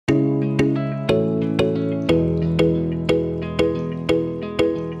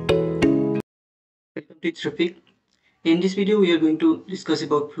to ItzRafiq. In this video, we are going to discuss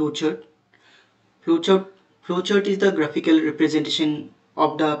about flowchart. Flowchart, flowchart is the graphical representation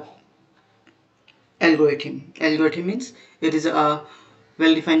of the algorithm. Algorithm means it is a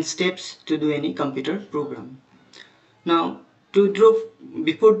well-defined steps to do any computer program. Now, to draw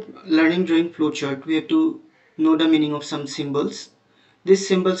before learning drawing flowchart, we have to know the meaning of some symbols. These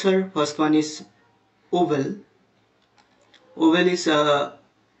symbols are first one is oval. Oval is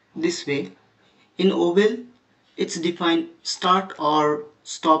this way. In oval, it's defined start or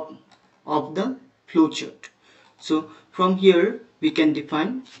stop of the flowchart. So from here we can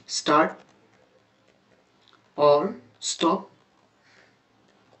define start or stop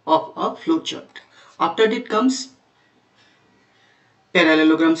of a flowchart. After that comes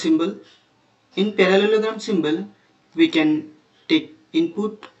parallelogram symbol. In parallelogram symbol we can take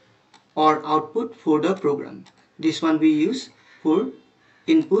input or output for the program. This one we use for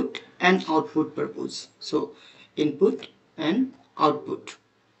input and output purpose. So input and output.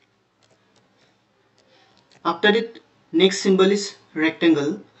 After it, next symbol is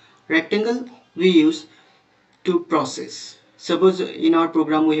rectangle. Rectangle we use to process. Suppose in our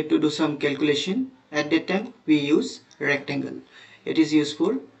program we have to do some calculation. At that time we use rectangle. It is used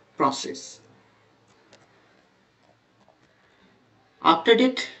for process. After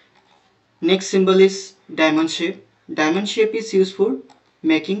that, next symbol is diamond shape. Diamond shape is used for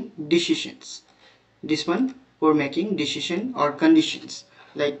making decisions. This one for making decision or conditions,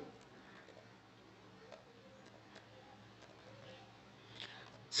 like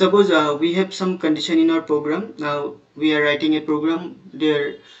suppose we have some condition in our program. Now we are writing a program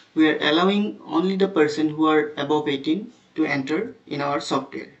there. We are allowing only the person who are above 18 to enter in our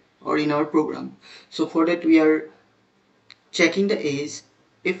software or in our program. So for that we are checking the age.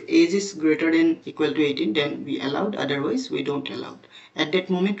 If age is greater than equal to 18, then we allowed, otherwise we don't allow. At that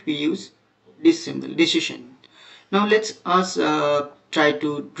moment we use this symbol, decision. Now let's us try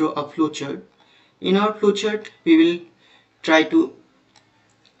to draw a flowchart. In our flowchart we will try to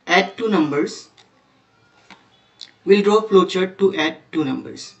add two numbers. We'll draw a flowchart to add two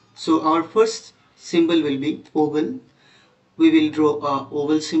numbers. So our first symbol will be oval. We will draw a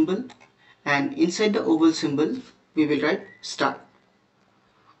oval symbol, and inside the oval symbol we will write start.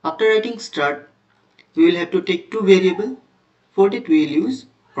 After writing start, we will have to take two variables. For that we will use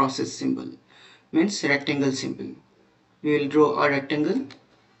process symbol, means rectangle symbol. We will draw a rectangle,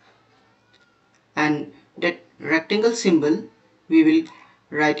 and that rectangle symbol we will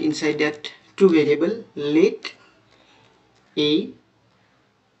write inside that two variable, let a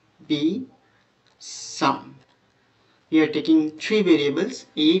b sum. We are taking three variables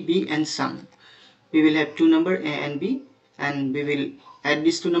a, b and sum. We will have two number a and b, and we will add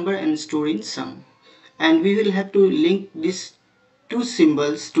these two number and store in sum. And we will have to link these two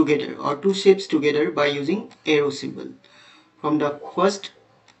symbols together or two shapes together by using arrow symbol. From the first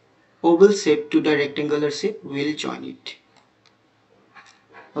oval shape to the rectangular shape, we will join it.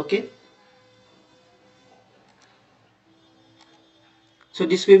 Okay. So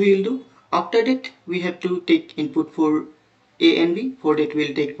this way we will do. After that we have to take input for a and b. For that we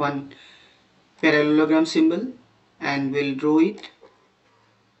will take one parallelogram symbol and we'll draw it.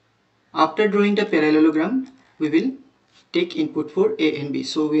 After drawing the parallelogram, we will take input for a and b.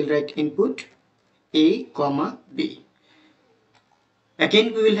 So we'll write input a comma b.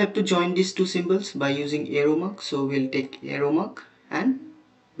 Again we will have to join these two symbols by using arrow mark. So we'll take arrow mark and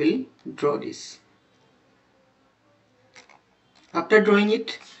we'll draw this. After drawing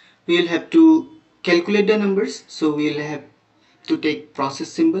it, we will have to calculate the numbers. So we will have to take process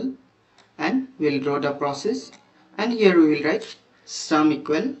symbol and we will draw the process, and here we will write sum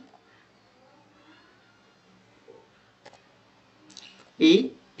equal a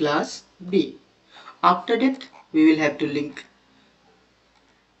plus b. After that we will have to link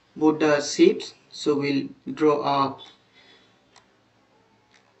both the shapes. So we'll draw a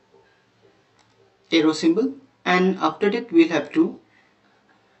arrow symbol, and after that we'll have to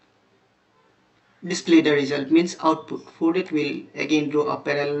display the result, means output. For that we'll again draw a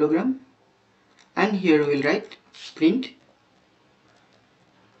parallelogram, and here we'll write print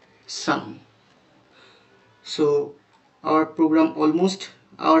sum. So our program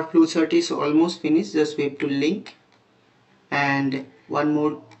our flowchart is almost finished. Just we have to link and one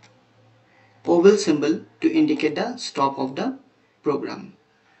more oval symbol to indicate the stop of the program.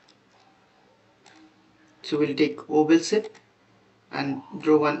 So we'll take oval shape and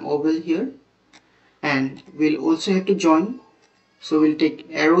draw one oval here, and we'll also have to join. So we'll take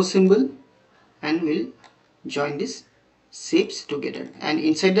arrow symbol and we'll join these shapes together, and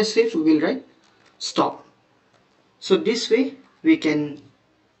inside the shape we will write stop. So this way we can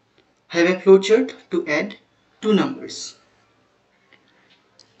have a flowchart to add two numbers.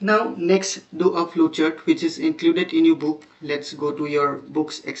 Now next do a flowchart which is included in your book. Let's go to your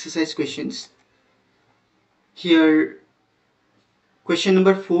book's exercise questions. Here question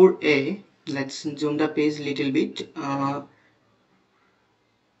number 4a, let's zoom the page little bit.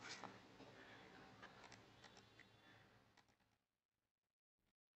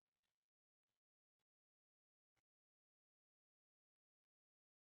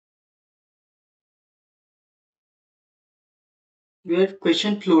 Where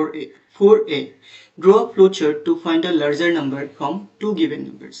question 4a, draw a flowchart to find a larger number from two given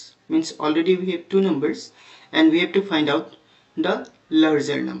numbers. Means already we have two numbers and we have to find out the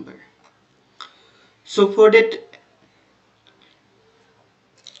larger number. So for that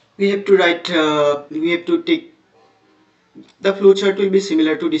we have to write, we have to take, the flowchart will be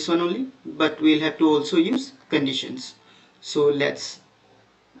similar to this one only, but we'll have to also use conditions. So let's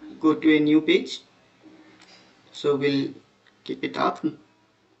go to a new page. So we'll keep it up.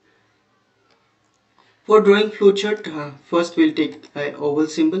 For drawing flowchart, first we'll take an oval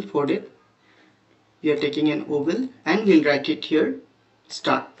symbol. For that we are taking an oval and we'll write it here,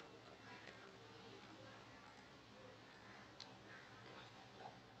 start.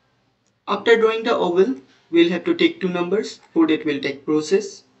 After drawing the oval, we'll have to take two numbers. For that we'll take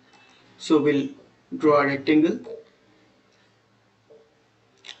process. So we'll draw a rectangle.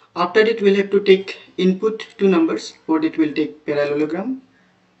 After that we'll have to take input two numbers. For that we'll take parallelogram.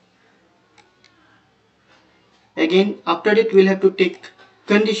 Again after that we'll have to take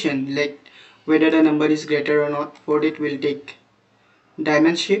condition, like whether the number is greater or not. For that we'll take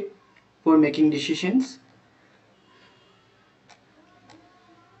diamond shape for making decisions.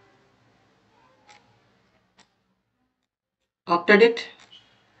 After that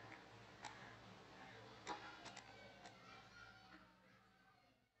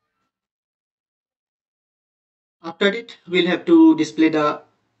we'll have to display the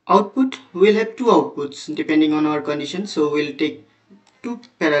output. We'll have two outputs depending on our condition. So we'll take two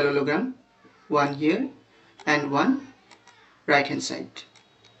parallelogram, one here and one right hand side.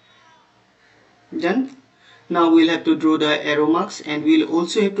 Done. Now we'll have to draw the arrow marks and we'll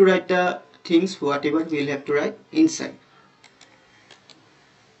also have to write the things, whatever we'll have to write inside.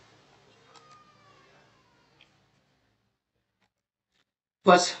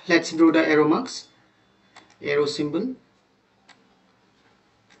 First let's draw the arrow marks, arrow symbol.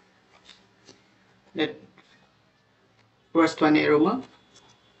 That first one arrow mark,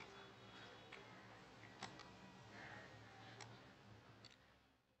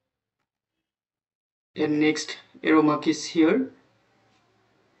 then next arrow mark is here,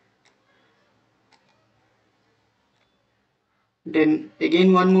 then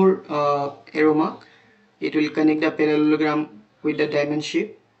again one more arrow mark. It will connect the parallelogram with the diamond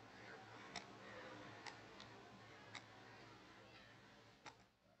shape.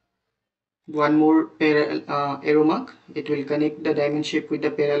 One more arrow mark. It will connect the diamond shape with the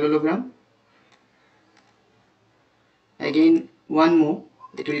parallelogram. Again one more.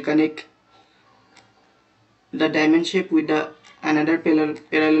 It will connect the diamond shape with the another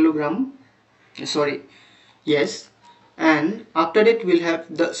parallelogram. Sorry. Yes. And after that we'll have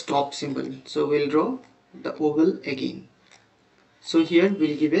the stop symbol. So we'll draw the oval again. So here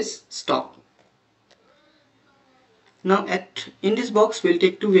we'll give a stop. Now in this box we'll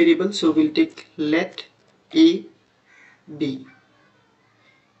take two variables. So we'll take let a b,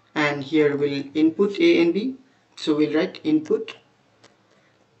 and here we'll input a and b. So we'll write input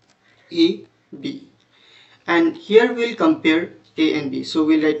a b, and here we'll compare a and b. So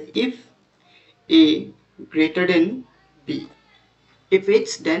we'll write if a greater than b. If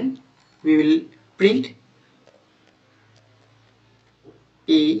it's, then we will print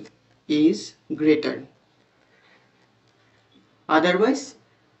a is greater. Otherwise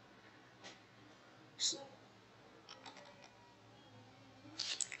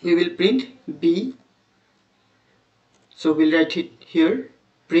we will print b. So we'll write it here,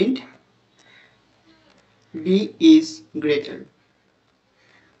 print b is greater.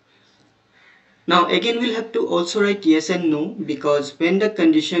 Now again we'll have to also write yes and no, because when the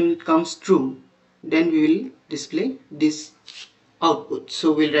condition comes true, then we will display this output.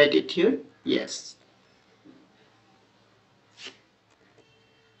 So we'll write it here, yes.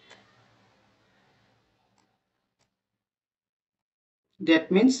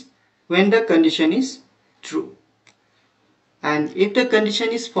 That means when the condition is true. And if the condition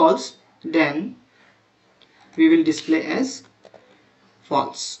is false, then we will display as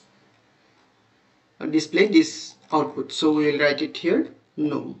false, or display this output. So we will write it here,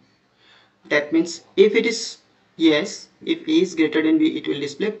 no. That means if it is yes, if A is greater than B, it will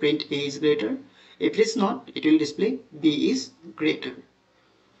display print A is greater. If it is not, it will display B is greater.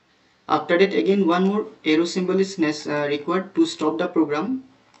 After that, again one more arrow symbol is required to stop the program.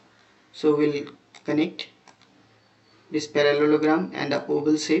 So we'll connect this parallelogram and the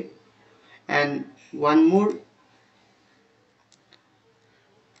oval shape, and one more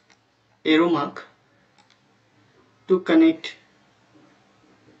arrow mark to connect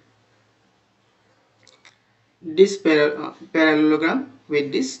this parallelogram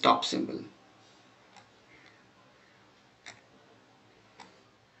with this stop symbol.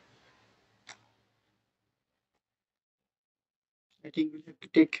 I think we'll have to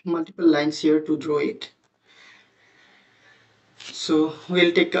take multiple lines here to draw it. So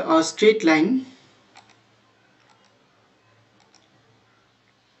we'll take a straight line.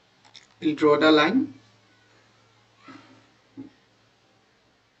 We'll draw the line,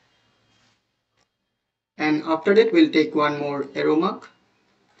 and after that we'll take one more arrow mark,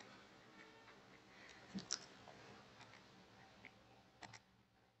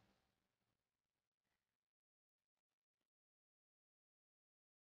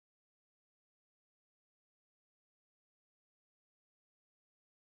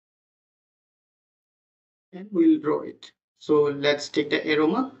 and we'll draw it. So let's take the arrow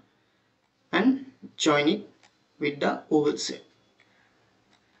mark and join it with the oval shape.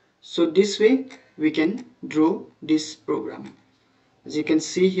 So this way we can draw this program. As you can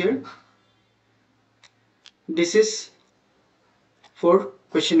see here, this is for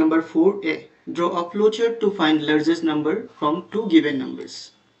question number 4a. Draw a flowchart to find largest number from two given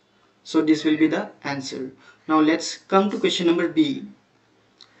numbers. So this will be the answer. Now let's come to question number B.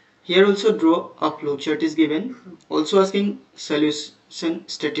 Here also draw a flowchart is given, also asking solution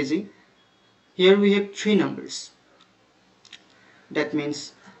strategy. Here we have three numbers. That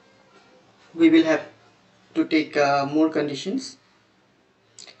means we will have to take more conditions.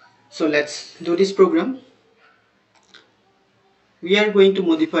 So let's do this program. We are going to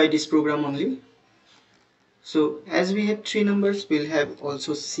modify this program only. So as we have three numbers, we'll have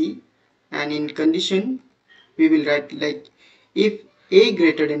also C, and in condition we will write like if A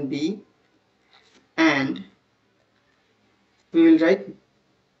greater than B, and we will write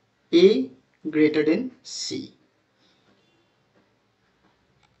A greater than C.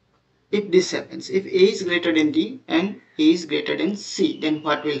 If this happens, if A is greater than D and A is greater than C, then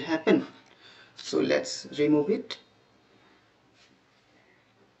what will happen? So let's remove it.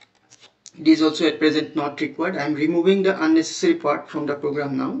 It is also at present not required. I am removing the unnecessary part from the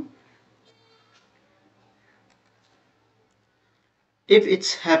program now. If it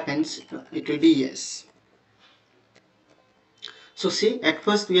happens, it will be yes. So see, at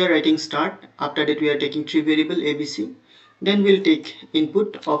first we are writing start, after that we are taking three variable ABC, then we'll take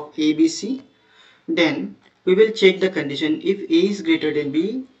input of ABC, then we will check the condition if A is greater than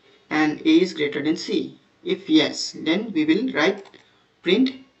B and A is greater than C. If yes, then we will write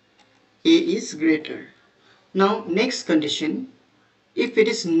print A is greater. Now next condition, if it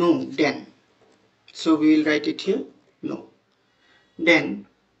is no, then, so we will write it here, no. Then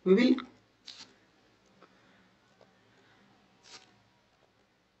we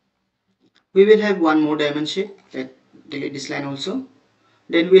will have one more dimension, delete this line also.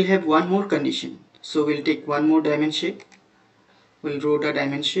 Then we'll have one more condition. So we'll take one more dimension, we'll draw the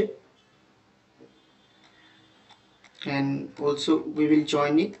dimension, and also we will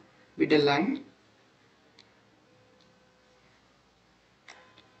join it with a line.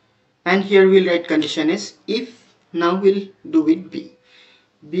 And here we'll write condition is if, now we'll do with B.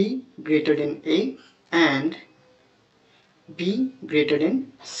 B greater than A and B greater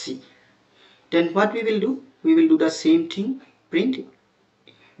than C. Then what we will do? We will do the same thing, print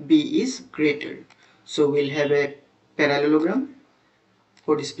B is greater. So we'll have a parallelogram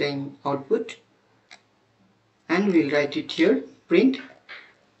for displaying output, and we'll write it here, print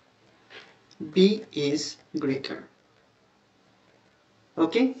B is greater.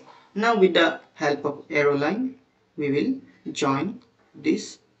 Okay, now with the help of arrow line, we will join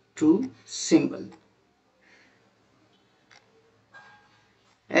this two symbol.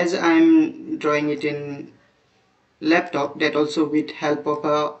 As I am drawing it in laptop, that also with help of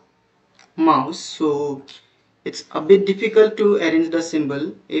a mouse, so it's a bit difficult to arrange the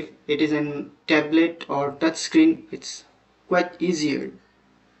symbol. If it is in tablet or touch screen, it's quite easier.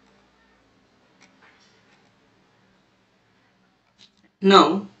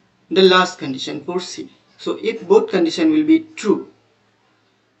 Now the last condition for C. So if both condition will be true,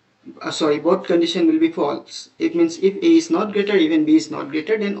 both condition will be false. It means if A is not greater, even B is not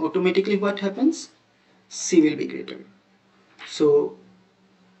greater, then automatically what happens? C will be greater. So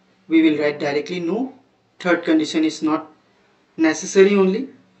we will write directly no, third condition is not necessary only,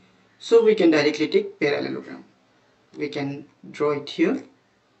 so we can directly take parallelogram. We can draw it here,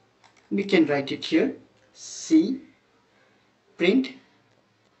 we can write it here, C, print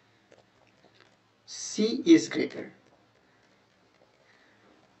C is greater.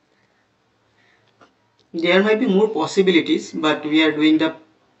 There might be more possibilities, but we are doing the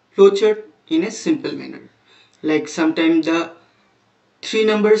flowchart in a simple manner. Like sometimes the three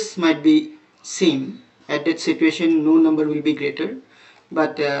numbers might be same. At that situation, no number will be greater.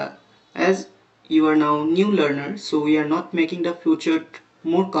 But as you are now new learner, so we are not making the flowchart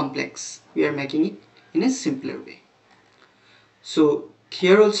more complex. We are making it in a simpler way. So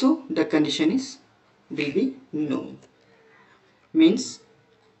here also the condition is will be no. Means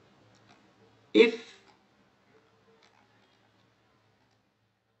if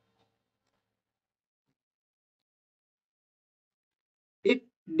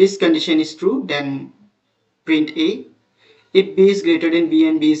this condition is true, then print A. If B is greater than B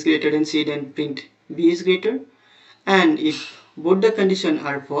and B is greater than C, then print B is greater. And if both the conditions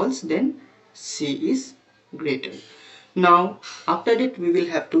are false, then C is greater. Now, after that, we will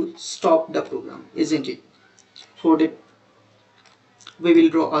have to stop the program, isn't it? For that, we will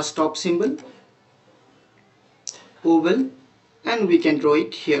draw a stop symbol, oval, and we can draw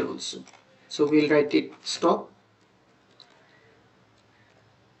it here also. So, we'll write it stop.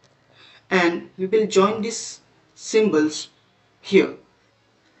 And we will join these symbols here.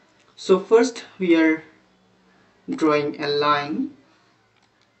 So, first we are drawing a line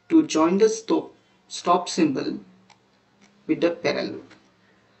to join the stop symbol with the parallel.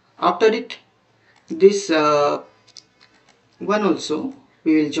 After it, this one also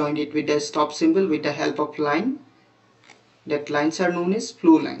we will join it with the stop symbol with the help of line. That lines are known as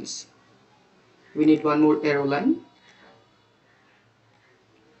flow lines. We need one more arrow line.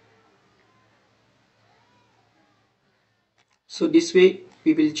 So this way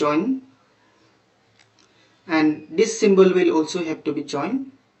we will join, and this symbol will also have to be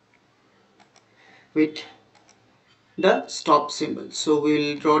joined with the stop symbol. So we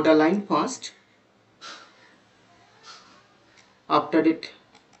will draw the line first. After it,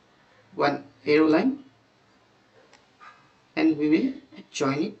 one arrow line, and we will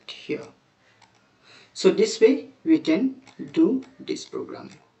join it here. So this way we can do this program.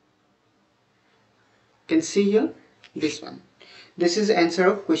 You can see here this one. This is the answer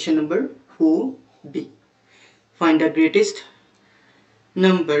of question number 4B. Find the greatest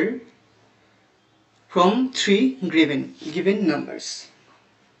number from three given numbers.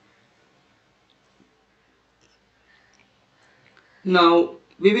 Now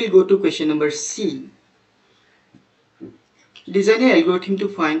we will go to question number C. Design an algorithm to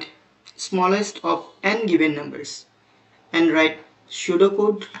find smallest of n given numbers and write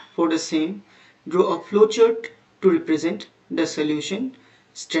pseudocode for the same. Draw a flowchart to represent the solution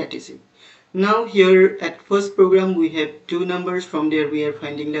strategy. Now here at first program we have two numbers, from there we are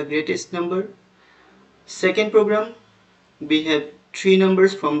finding the greatest number. Second program we have three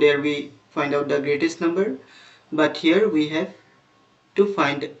numbers, from there we find out the greatest number. But here we have to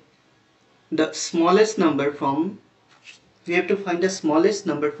find the smallest number from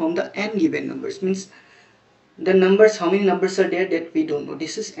the n given numbers. Means the numbers, how many numbers are there, that we don't know.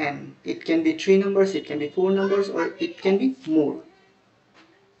 This is n. It can be 3 numbers, it can be 4 numbers, or it can be more.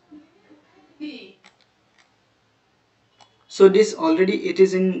 So this already it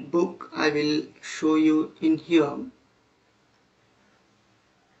is in book. I will show you in here.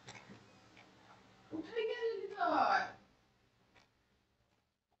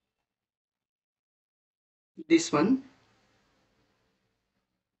 This one.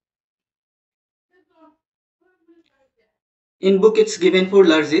 In book it's given for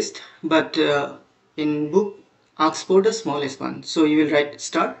largest, but in book asks for the smallest one. So you will write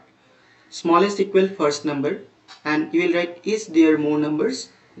start smallest equal first number, and you will write is there more numbers,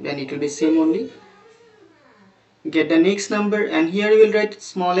 then it will be same only. Get the next number, and here you will write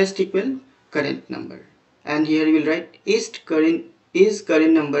smallest equal current number, and here you will write is current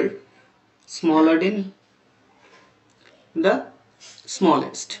number smaller than the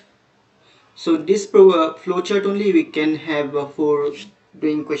smallest. So this flowchart only we can have for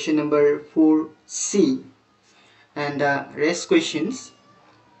doing question number 4C, and rest questions.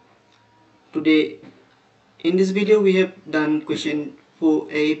 Today in this video we have done question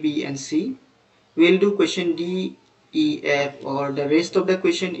 4A, B and C. We will do question D, E, F or the rest of the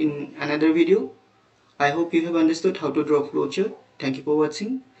question in another video. I hope you have understood how to draw flowchart. Thank you for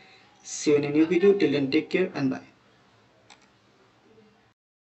watching. See you in a new video. Till then, take care and bye.